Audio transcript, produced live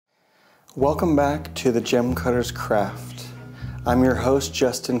Welcome back to the Gem Cutter's Craft. I'm your host,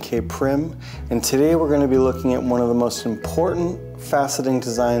 Justin K. Prim, and today we're going to be looking at one of the most important faceting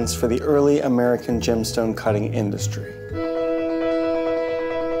designs for the early American gemstone cutting industry.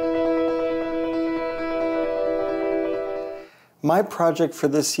 My project for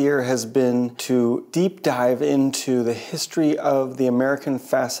this year has been to deep dive into the history of the American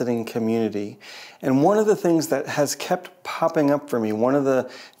faceting community. And one of the things that has kept popping up for me, one of the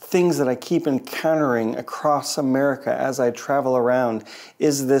things that I keep encountering across America as I travel around,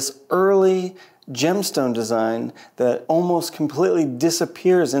 is this early gemstone design that almost completely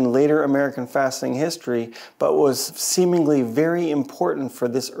disappears in later American faceting history, but was seemingly very important for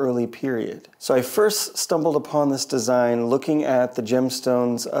this early period. So I first stumbled upon this design looking at the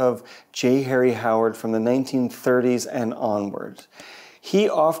gemstones of J. Harry Howard from the 1930s and onward. He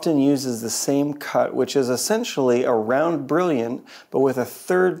often uses the same cut, which is essentially a round brilliant, but with a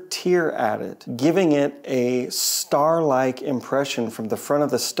third tier added, giving it a star-like impression from the front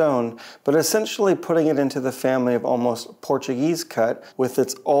of the stone, but essentially putting it into the family of almost Portuguese cut with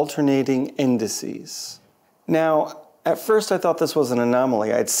its alternating indices. Now, at first I thought this was an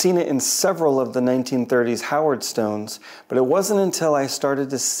anomaly. I'd seen it in several of the 1930s Howard stones, but it wasn't until I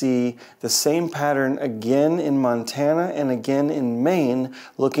started to see the same pattern again in Montana and again in Maine,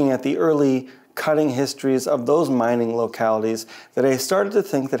 looking at the early cutting histories of those mining localities, that I started to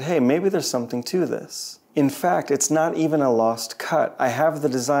think that, hey, maybe there's something to this. In fact, it's not even a lost cut. I have the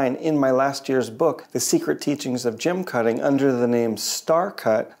design in my last year's book, The Secret Teachings of Gem Cutting, under the name Star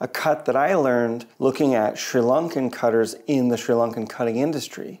Cut, a cut that I learned looking at Sri Lankan cutters in the Sri Lankan cutting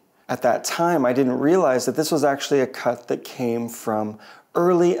industry. At that time, I didn't realize that this was actually a cut that came from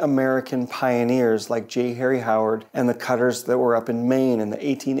early American pioneers like J. Harry Howard and the cutters that were up in Maine in the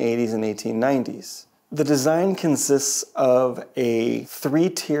 1880s and 1890s. The design consists of a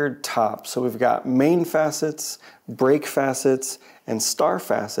three-tiered top. So we've got main facets, break facets, and star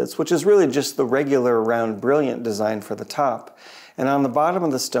facets, which is really just the regular round brilliant design for the top. And on the bottom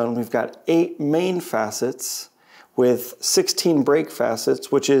of the stone, we've got 8 main facets with 16 break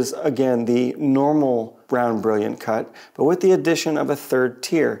facets, which is, again, the normal round brilliant cut, but with the addition of a third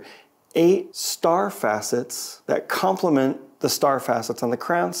tier. 8 star facets that complement the star facets on the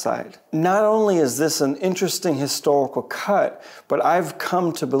crown side. Not only is this an interesting historical cut, but I've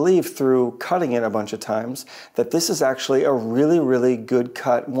come to believe through cutting it a bunch of times that this is actually a really, really good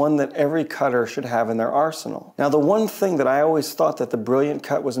cut, one that every cutter should have in their arsenal. Now, the one thing that I always thought that the brilliant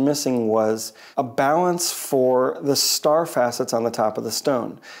cut was missing was a balance for the star facets on the top of the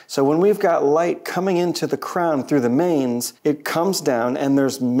stone. So when we've got light coming into the crown through the mains, it comes down and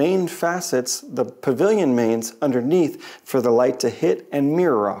there's main facets, the pavilion mains, underneath for the light to hit and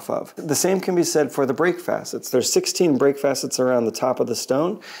mirror off of. The same can be said for the break facets. There's 16 break facets around the top of the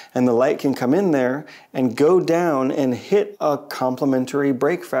stone, and the light can come in there and go down and hit a complementary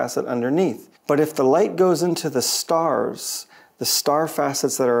break facet underneath. But if the light goes into the stars, the star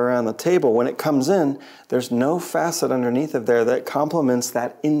facets that are around the table, when it comes in, there's no facet underneath of there that complements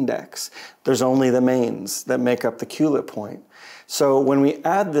that index. There's only the mains that make up the cullet point. So when we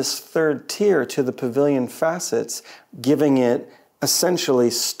add this third tier to the pavilion facets, giving it essentially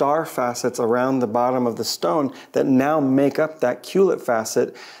star facets around the bottom of the stone that now make up that cullet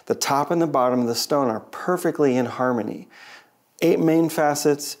facet, the top and the bottom of the stone are perfectly in harmony. 8 main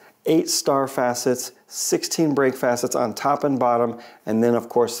facets, 8 star facets, 16 break facets on top and bottom, and then of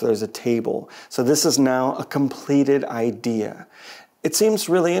course there's a table. So this is now a completed idea. It seems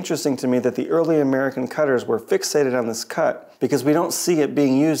really interesting to me that the early American cutters were fixated on this cut because we don't see it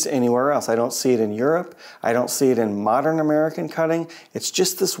being used anywhere else. I don't see it in Europe. I don't see it in modern American cutting. It's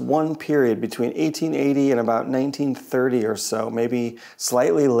just this one period between 1880 and about 1930 or so, maybe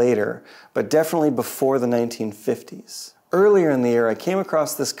slightly later, but definitely before the 1950s. Earlier in the year, I came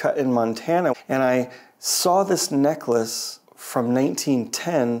across this cut in Montana and I saw this necklace from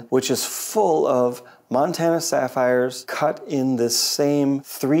 1910, which is full of Montana sapphires cut in this same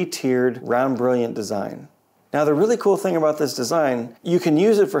 3-tiered round brilliant design. Now the really cool thing about this design, you can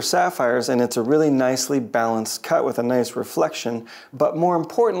use it for sapphires and it's a really nicely balanced cut with a nice reflection, but more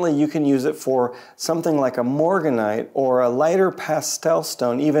importantly you can use it for something like a morganite or a lighter pastel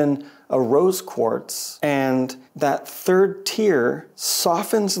stone, even a rose quartz, and that third tier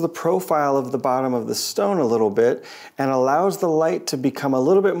softens the profile of the bottom of the stone a little bit and allows the light to become a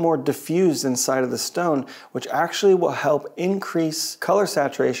little bit more diffused inside of the stone, which actually will help increase color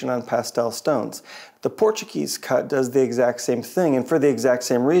saturation on pastel stones. The Portuguese cut does the exact same thing, and for the exact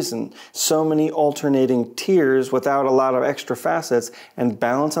same reason. So many alternating tiers without a lot of extra facets, and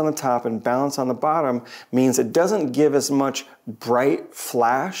balance on the top and balance on the bottom means it doesn't give as much bright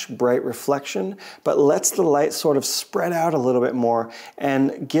flash, bright reflection, but lets the light sort of spread out a little bit more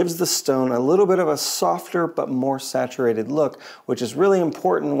and gives the stone a little bit of a softer but more saturated look, which is really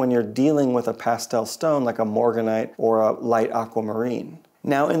important when you're dealing with a pastel stone like a morganite or a light aquamarine.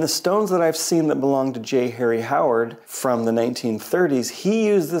 Now, in the stones that I've seen that belong to J. Harry Howard from the 1930s, he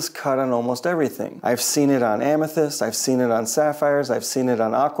used this cut on almost everything. I've seen it on amethyst, I've seen it on sapphires, I've seen it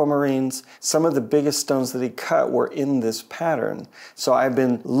on aquamarines. Some of the biggest stones that he cut were in this pattern. So I've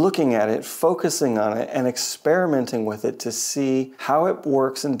been looking at it, focusing on it, and experimenting with it to see how it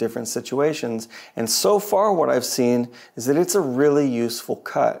works in different situations. And so far what I've seen is that it's a really useful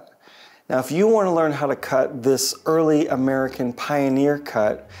cut. Now, if you want to learn how to cut this early American pioneer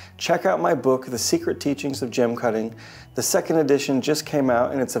cut, check out my book, The Secret Teachings of Gem Cutting. The second edition just came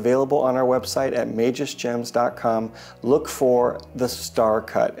out and it's available on our website at magisgems.com. Look for the star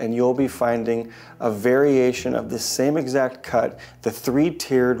cut and you'll be finding a variation of this same exact cut, the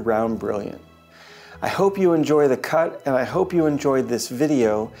three-tiered round brilliant. I hope you enjoy the cut and I hope you enjoyed this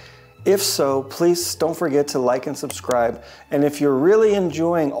video. If so, please don't forget to like and subscribe. And if you're really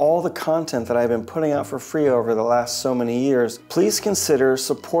enjoying all the content that I've been putting out for free over the last so many years, please consider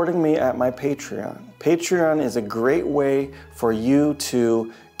supporting me at my Patreon. Patreon is a great way for you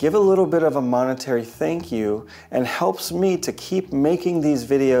to give a little bit of a monetary thank you and helps me to keep making these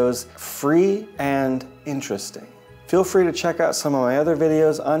videos free and interesting. Feel free to check out some of my other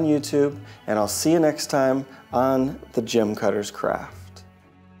videos on YouTube, and I'll see you next time on The Gem Cutter's Craft.